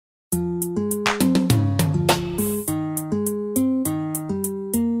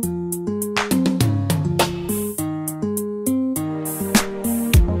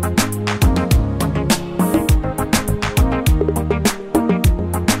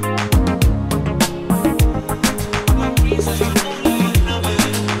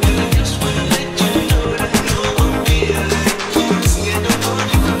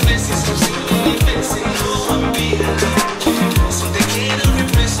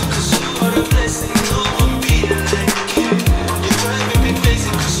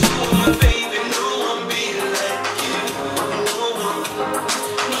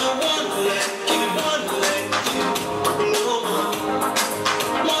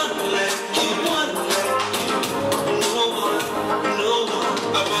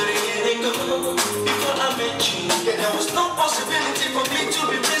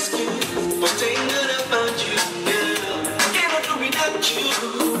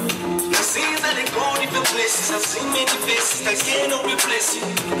places, I've seen many faces, I cannot replace you.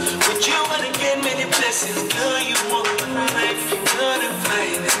 With you and again many blessings, girl, you want my life, you're the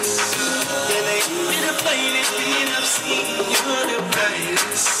finest. Yeah, like you're the finest thing I've seen, you're the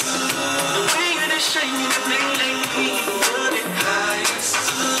brightest. The way you're the shine, you're the bling like me, you're the highest.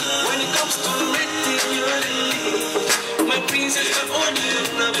 When it comes to everything, you're the lead. My princess, the only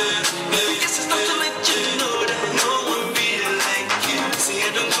lover. Yes, it's not to let you know that no one be like you. See, I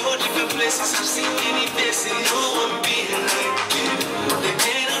don't go different places, I've seen many faces, no one be like you. They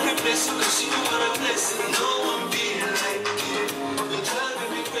cannot replace you, cause you are a blessing, no one be like you. The drive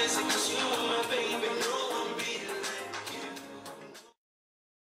me crazy, cause you are my baby, no one be like you.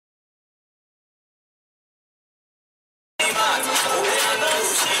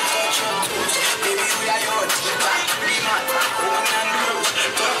 Baby, we are yours, back to the mat, open and close,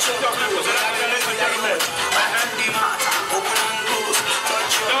 touch your toes, back to the mat, open and close,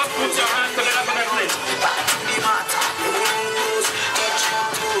 touch your toes, put your hands together for the place, back to the mat, open and close, touch your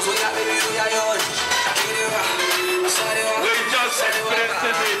toes, we are baby, we are yours, we just said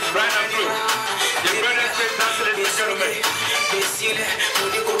right and through, the brother said that's the gentleman, they see that,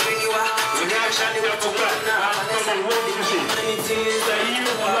 when you go bring you out, we have shining up to God, I'm what did you see?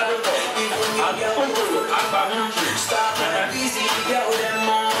 Stop that easy girl, them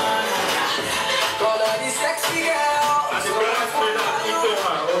on. Call her the sexy girl.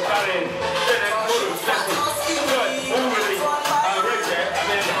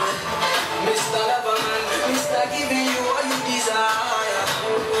 Mr. Loverman, Mr. Giving you all you desire.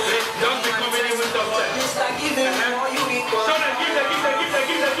 Don't be coming with the Mr. Giving you all you require. Give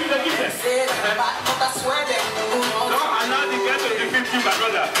them. Say that, but I swear them. No, I'm not the guy to defeat you, my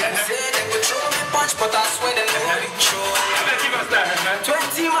brother. Say they could throw me punch, but I swear them no big show.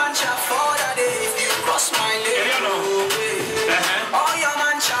 20 man shall fall that day if you cross my leg. All your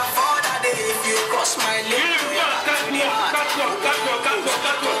man shall fall that day if you cross my leg. Cut me off. Back to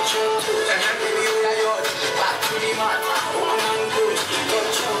the man, open and close,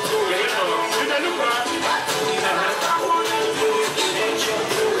 touch your toes. Back to the man, open and close, touch your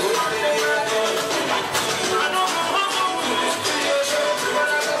toes.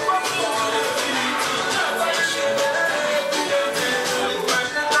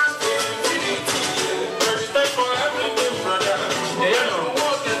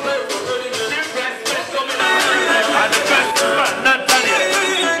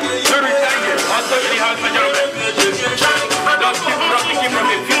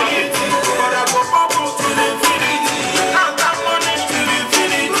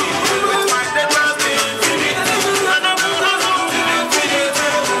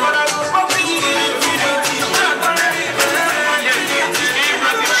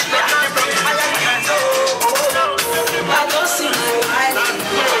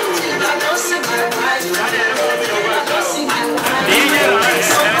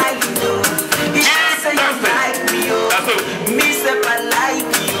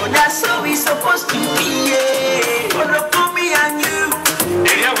 Supposed to be for me and you.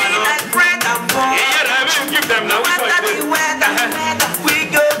 Like bread and bone. No matter the weather, we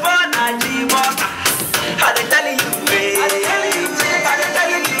go born and live on. I dey tell you, I dey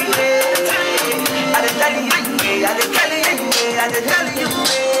tell you,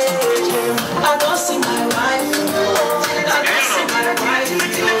 I don't see my wife. I don't see my wife.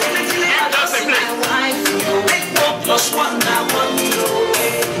 I don't see my wife. Plus one, I want you.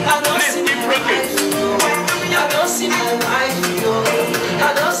 I don't see my wife. I don't see my wife. I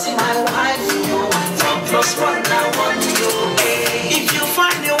don't see my wife. Plus one, I want you. If you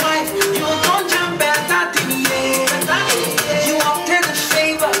find a wife, you don't jump better than me. You obtain a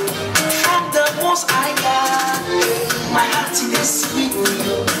favor from the Most High God. My heart is sweet.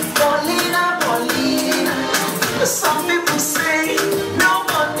 Paulina, Paulina. Some people say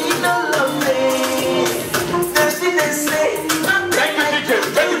nobody don't love me. They say.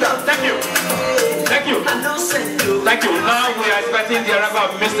 Thank you. Thank you. Now we are expecting the arrival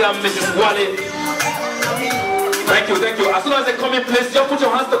of Mr. and Mrs. Wale. Thank you. As soon as they come in place, just put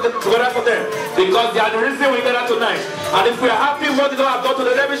your hands together for them. Because they are the reason we gather tonight. And if we are happy, what did I go to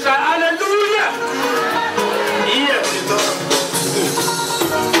the devil shout? Hallelujah! Yes.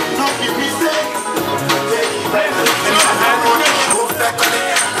 Don't be mistake. I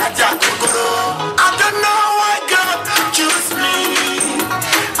don't know why God choose me.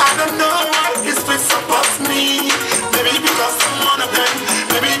 I don't know why His Spirit supports me. Maybe because I'm one of them.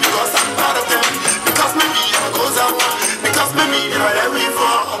 Maybe because I'm part of them. Because maybe I goes out. Because maybe they are there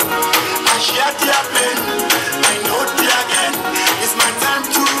before. I share their pain. I know their again. It's my time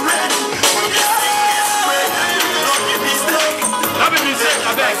to reign. When we sing this way, don't be mistake.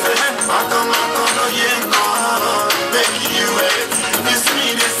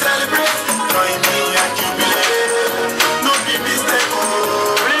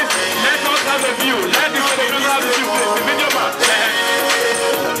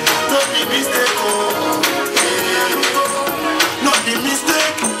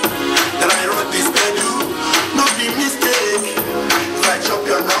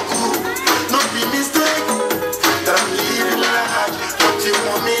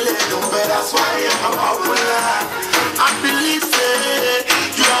 that's why I'm popular. I believe say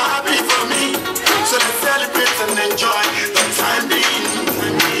you are happy for me, so let's celebrate and enjoy the time being.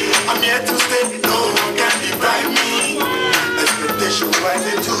 I'm here to stay, no one can divide me. Expectations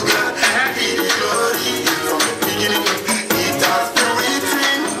rising to God, be the glory. From the beginning, it has been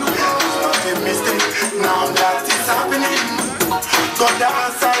written. It's not a mistake, now that is happening. God the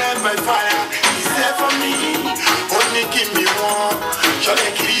answer by fire, He's there for me. Only give me one, shall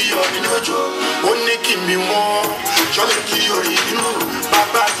I kill you in the joke? Only give me one, shall I kill you in the room?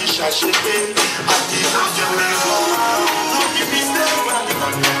 Baba Isha Shepe, I did not do it. Don't give me step,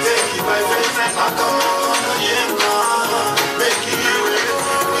 take it by faith, I come on, yeah, make it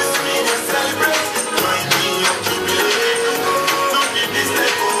with me to celebrate. Join me and jubilate. Don't be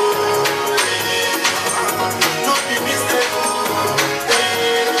mistake, don't be mistake,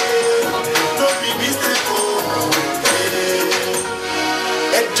 don't be mistake,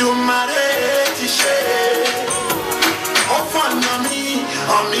 Edumare tishe, ofan on me,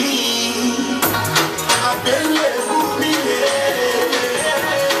 abele umi,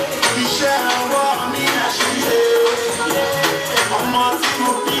 ishe awa mi ashiye, ọmọ tí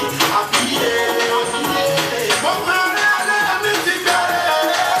mo bí àbíyé, mo máa rẹ̀ mi ti bẹ̀rẹ̀,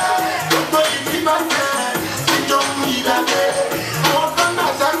 gbogbo ìbí bá fẹ́, ìjọ fún ìgbàgbé, àwọn kan náà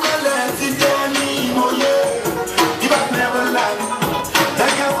ṣàkọlẹ̀ ti jẹ́ ní ìmọ̀ye, if I never lie,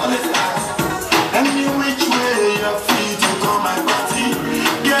 that can always ask, any which way your feet you come my party,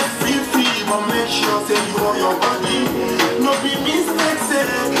 get free, but make sure say you own your body, no be mistake say,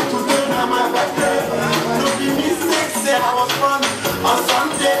 today na my birthday, no be mistake say I was born on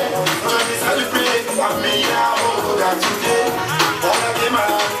Sunday, join me celebrate, I'm me yeah, oh that today, all I came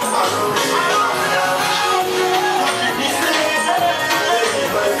out, I don't really no be mistake,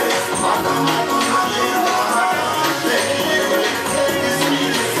 I come it's me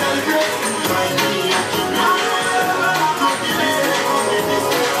to celebrate, join me and jubilate, no be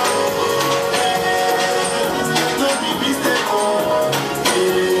mistake,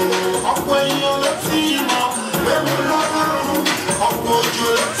 ọ̀pọ̀ èèyàn ló ti mọ̀ pé mo lọ́rùn, ọ̀pọ̀ òjò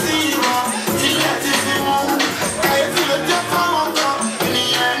ló ti mọ̀ ilẹ̀ ti fi mú, kàyéfì ló jẹ́ fáwọn kan,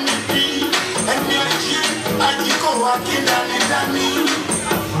 ènìyàn ẹni bí ẹni ẹjí àjíkò akíndánidání,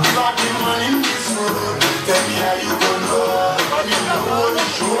 ìbàdí mọ̀ ní ìṣòro, tẹ̀mí ayúgbò lọ, nínú owó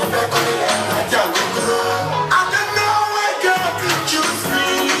ìṣòro bẹ́kọ̀ọ́ ajá gbogbo. I don't know why God choose me,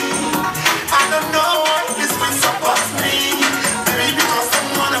 I don't know why His will support me, maybe because I'm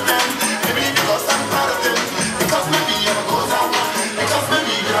one of them, maybe because I'm part of them, because maybe I'm a cause I want, because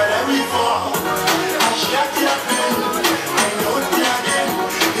maybe you're every fall. I share the pain, I know the again,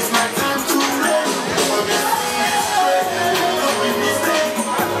 it's my time to reign, for this is great, don't be mistake,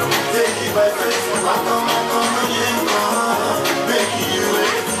 take it by faith, I come, yeah, make it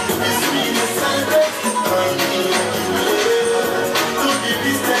wait, it's me to celebrate, join me and jubilate, don't be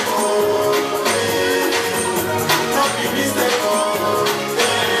mistake, don't be mistake,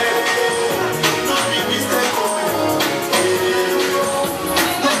 don't be mistake,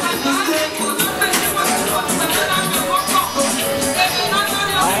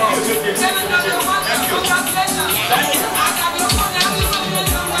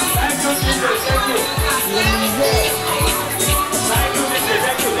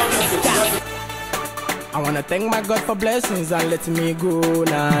 I wanna thank my God for blessings and letting me go,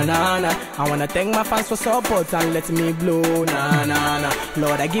 na na na. I wanna thank my fans for support and letting me blow, na na na.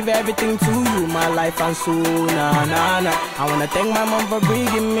 Lord, I give everything to you, my life and soul, na na na. I wanna thank my mom for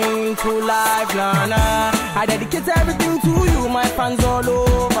bringing me to life, na na. I dedicate everything to you, my fans all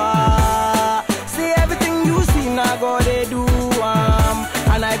over. See everything you see, now God they do,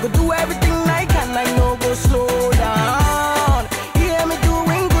 and I go do everything I can, I no go slow down. Hear me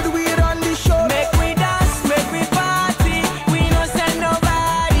doing good, we run the show. Make we dance, make we party. We no send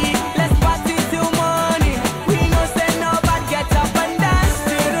nobody. Let's party till morning. We no send nobody. Get up and dance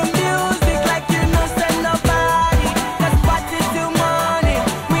to the music like you no send nobody. Let's party till morning.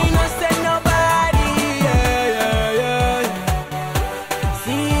 We no send nobody. Yeah, yeah, yeah.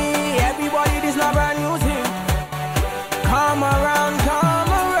 See, everybody, this not brand new thing. Come around,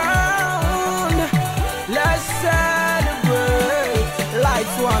 come around. Let's celebrate.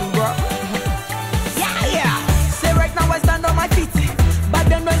 Lights one, bro. Yeah, yeah. Say right now I stand on my feet. But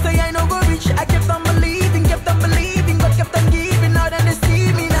then when say I no go reach, I kept on believing, God kept on giving. Now then they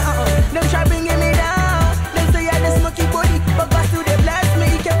see me now. Them try bringing me down. Them say I the smoky body, but God still they bless me.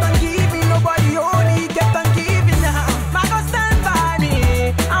 He kept on giving, nobody only. He kept on giving now. My God stand by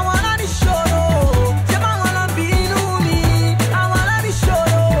me. I wanna be sure. Jam I wanna be new me. I wanna be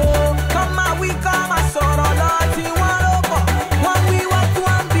sure. Come my we come my sorrow, Lord, you want over. One we want to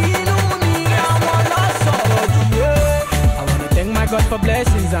be new me.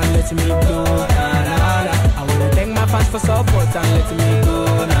 letting me blow, na na na. I wanna thank my fans for support and letting me go,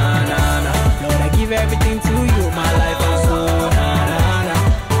 na na na. Lord, I give everything to you, my